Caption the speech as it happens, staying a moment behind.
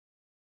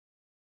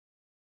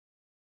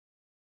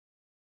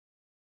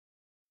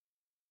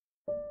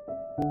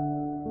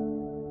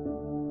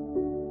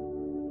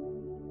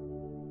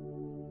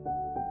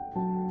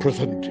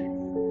Presenting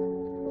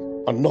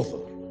another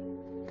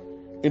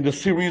in the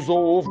series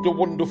of The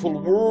Wonderful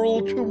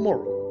World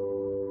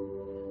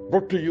Tomorrow,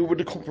 brought to you with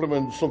the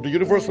compliments of the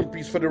Universal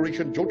Peace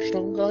Federation,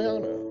 Georgetown,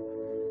 Guyana.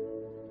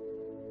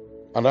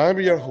 And I'm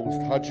your host,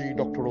 Hajji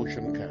Dr.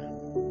 Roshan Khan,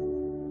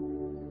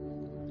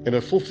 in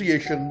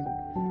association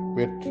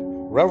with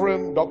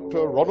Reverend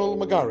Dr. Ronald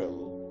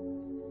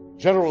McGarrell,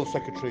 General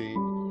Secretary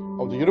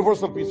of the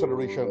Universal Peace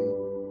Federation,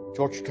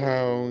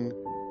 Georgetown,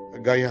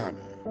 Guyana.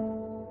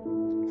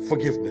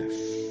 Forgiveness.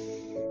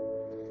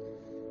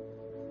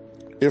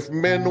 If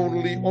men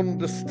only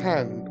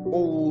understand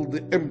all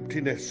the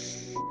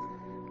emptiness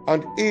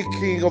and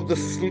aching of the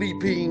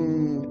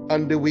sleeping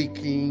and the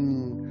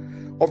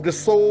waking, of the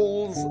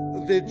souls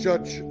they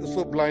judge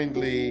so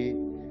blindly,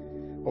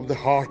 of the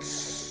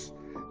hearts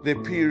they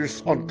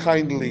pierce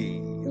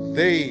unkindly,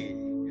 they,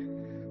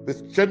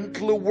 with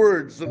gentler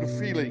words and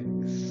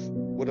feelings,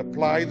 would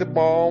apply the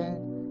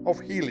balm of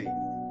healing.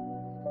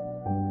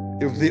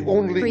 If they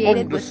only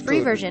created with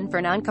free version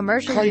for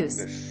non-commercial use.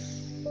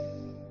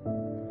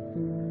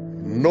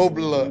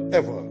 Nobler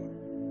ever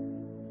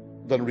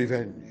than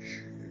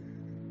revenge.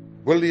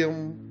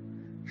 William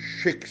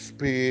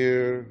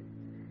Shakespeare,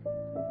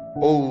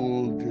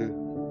 Old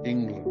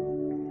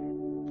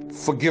England.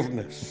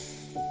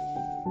 Forgiveness.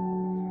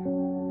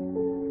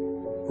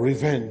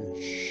 Revenge.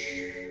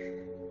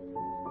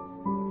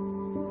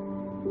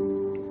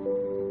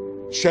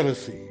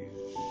 Jealousies.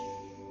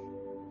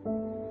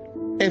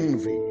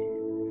 Envy.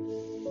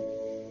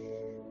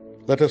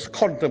 Let us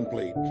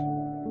contemplate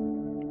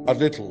a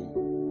little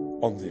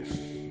on this.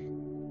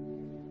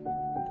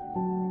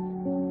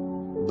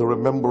 The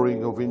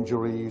remembering of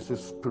injuries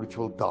is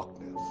spiritual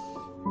darkness.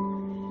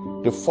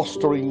 The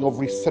fostering of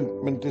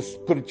resentment is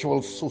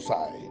spiritual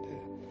suicide.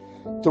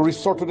 To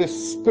resort to the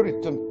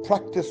spirit and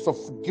practice of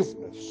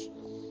forgiveness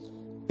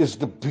is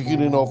the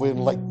beginning of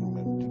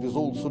enlightenment. It is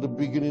also the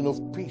beginning of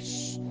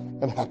peace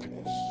and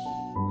happiness.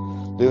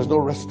 There is no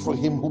rest for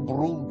him who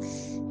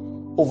broods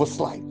over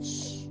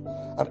slights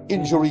and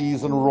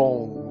injuries and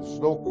wrongs,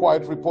 no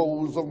quiet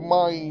repose of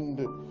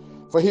mind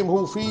for him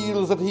who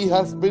feels that he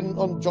has been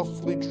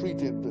unjustly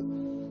treated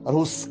and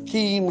who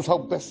schemes how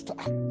best to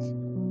act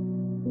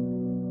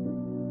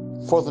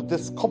for the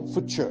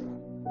discomfiture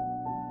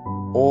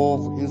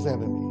of his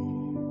enemy.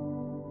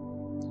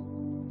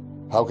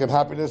 How can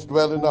happiness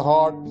dwell in the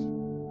heart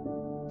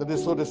that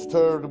is so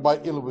disturbed by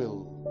ill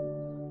will?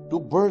 Do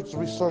birds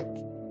resort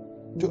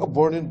to a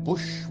burning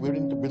bush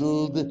wherein to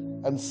build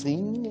and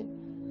sing?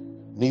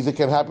 Neither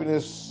can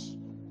happiness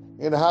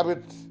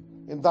inhabit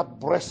in that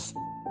breast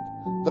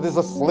that is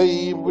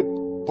aflame with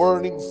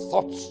burning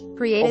thoughts.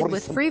 Created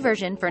with free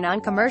version for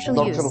non-commercial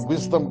use. Nor can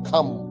wisdom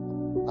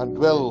come and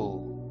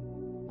dwell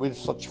with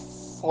such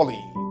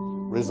folly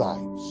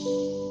resides.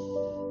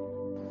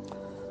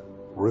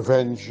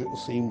 Revenge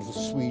seems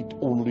sweet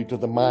only to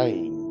the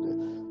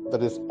mind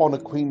that is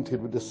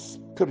unacquainted with the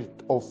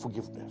spirit of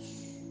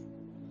forgiveness.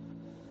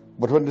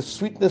 But when the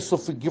sweetness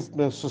of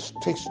forgiveness is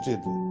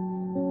tasted,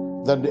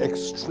 then the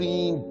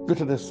extreme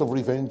bitterness of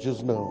revenge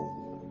is known.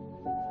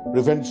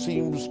 Revenge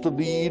seems to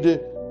lead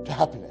to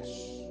happiness,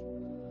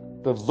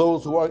 to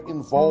those who are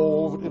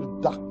involved in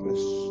the darkness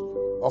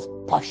of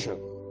passion.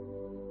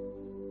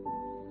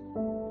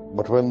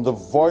 But when the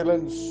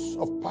violence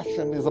of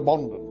passion is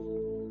abundant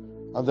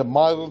and the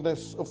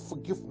mildness of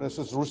forgiveness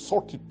is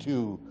resorted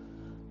to,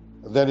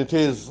 then it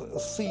is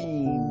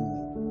seen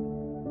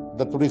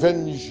that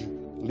revenge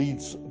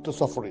leads to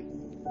suffering.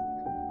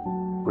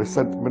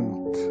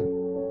 Resentment,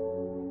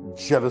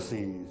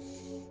 jealousies,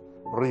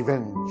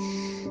 revenge,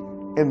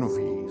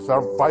 envies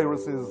are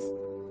viruses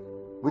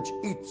which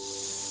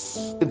eats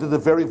into the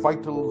very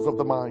vitals of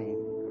the mind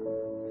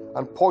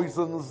and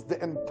poisons the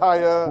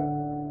entire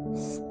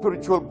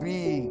spiritual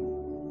being.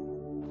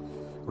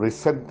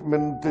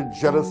 Resentment,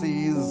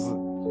 jealousies,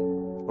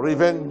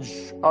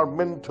 revenge are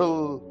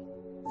mental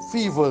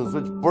fevers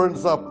which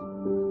burns up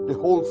the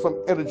wholesome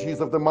energies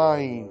of the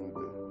mind.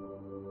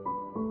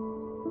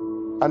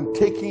 And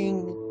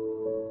taking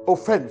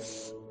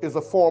offense is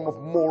a form of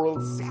moral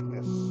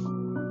sickness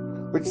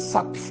which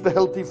saps the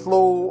healthy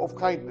flow of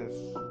kindness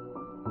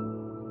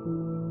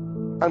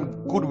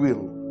and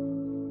goodwill,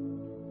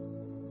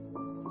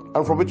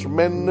 and from which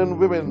men and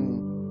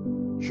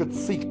women should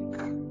seek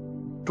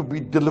to be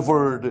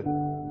delivered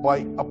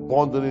by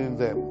abandoning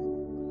them.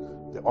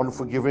 The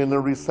unforgiving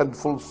and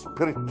resentful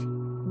spirit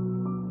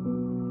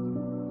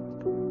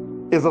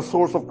is a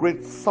source of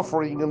great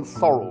suffering and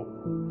sorrow,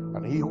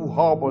 and he who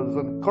harbors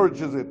and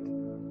encourages it,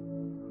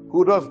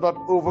 who does not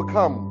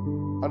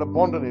overcome and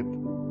abandon it,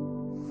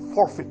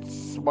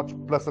 forfeits much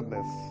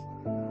blessedness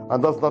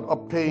and does not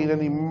obtain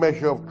any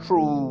measure of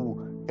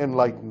true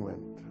enlightenment.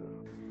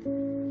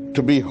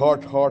 To be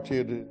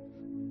hard-hearted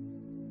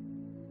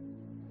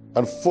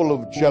and full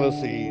of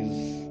jealousies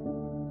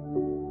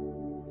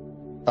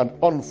and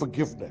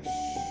unforgiveness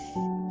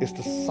is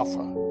to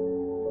suffer,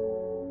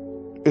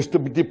 is to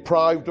be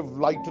deprived of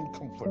light and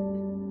comfort,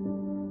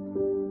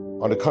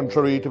 On the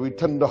contrary, to be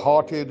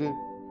tender-hearted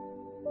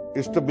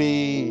is to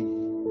be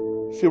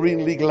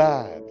serenely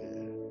glad,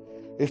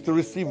 is to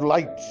receive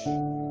light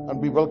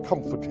and be well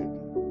comforted.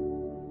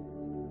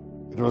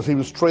 It will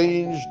seem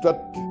strange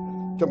that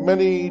to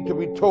many to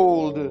be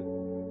told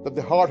that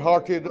the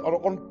hard-hearted are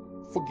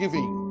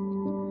unforgiving,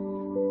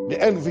 the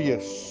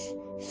envious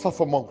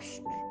suffer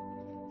most,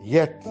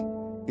 yet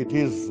it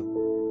is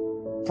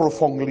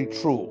profoundly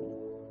true.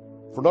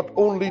 For not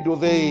only do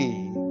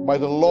they, by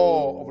the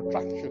law of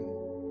attraction,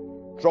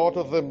 draw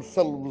to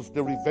themselves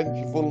the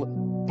revengeful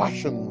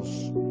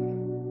passions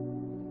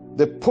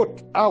they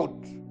put out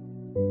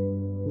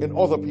in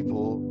other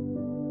people,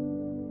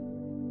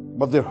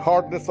 but their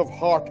hardness of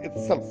heart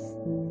itself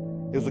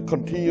is a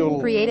continual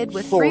Created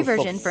with source free of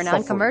version for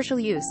suffering. non-commercial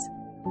use.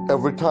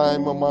 Every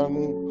time a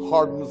man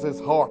hardens his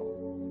heart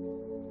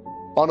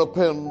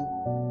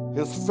upon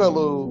his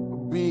fellow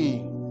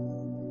being,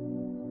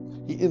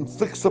 he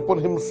inflicts upon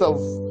himself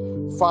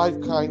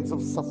 5 kinds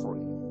of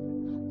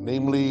suffering,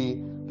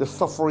 namely the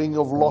suffering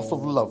of loss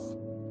of love,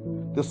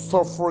 the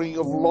suffering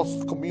of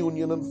lost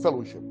communion and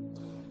fellowship,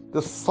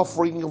 the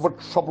suffering of a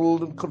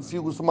troubled and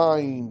confused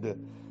mind,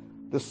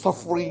 the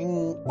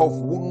suffering of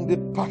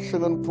wounded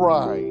passion and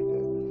pride,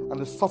 and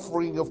the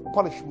suffering of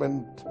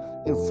punishment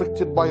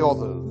inflicted by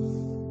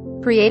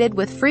others. Created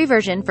with free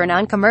version for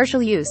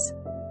non-commercial use.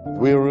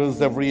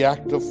 Whereas every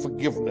act of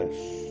forgiveness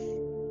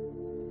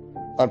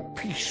and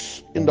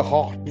peace in the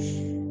heart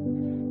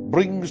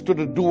brings to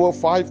the doer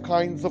 5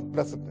 kinds of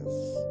blessedness: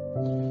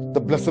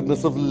 the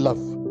blessedness of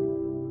love,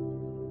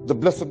 the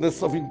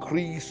blessedness of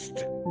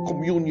increased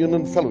communion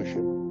and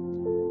fellowship,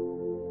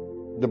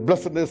 the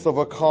blessedness of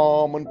a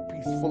calm and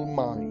peaceful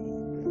mind,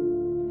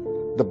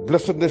 the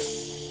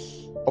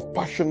blessedness of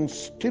passion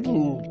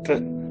stilled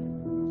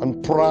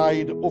and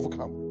pride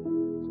overcome,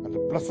 and the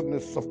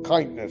blessedness of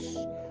kindness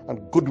and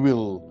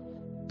goodwill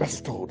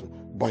bestowed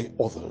by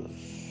others.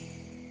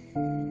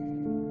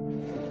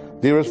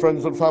 Dearest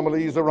friends and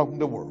families around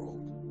the world,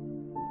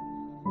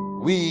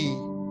 we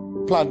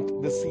plant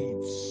the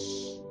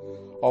seeds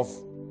of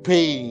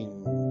pain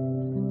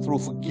through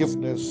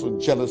forgiveness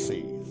and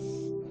jealousies.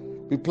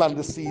 We plant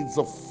the seeds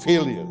of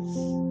failures.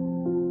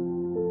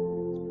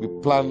 We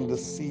plant the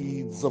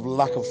seeds of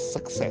lack of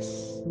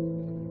success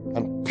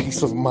and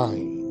peace of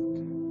mind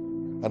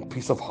and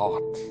peace of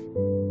heart.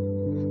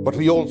 But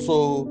we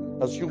also,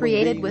 as human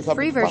Created beings, with have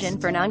free the version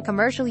for capacity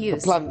non-commercial to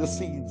use. plant the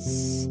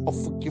seeds of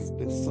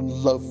forgiveness and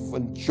love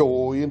and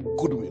joy and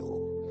goodwill,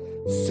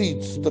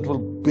 seeds that will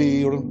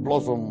bear and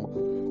blossom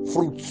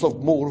fruits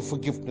of more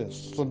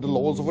forgiveness, and the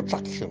laws of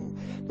attraction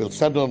will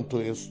send unto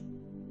us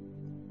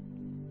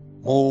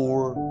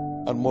more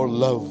and more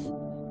love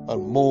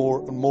and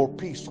more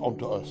peace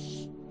unto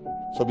us,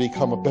 so we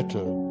become a better,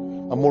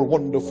 a more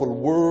wonderful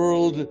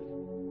world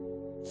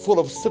full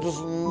of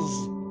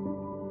citizens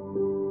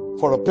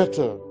for a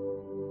better,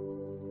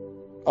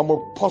 a more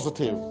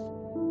positive,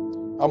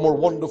 a more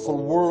wonderful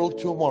world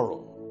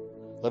tomorrow.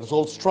 Let us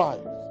all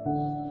strive,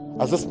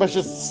 as this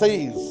message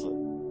says,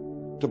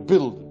 to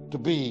build, to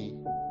be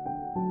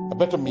a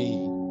better me,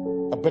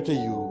 a better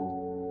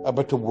you, a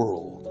better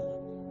world.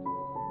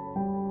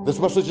 This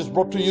message is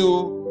brought to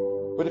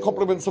you with the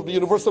compliments of the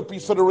Universal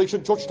Peace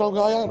Federation, Georgetown,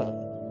 Guyana,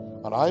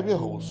 and I'm your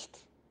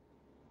host,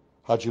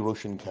 Hajji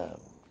Roshan Khan.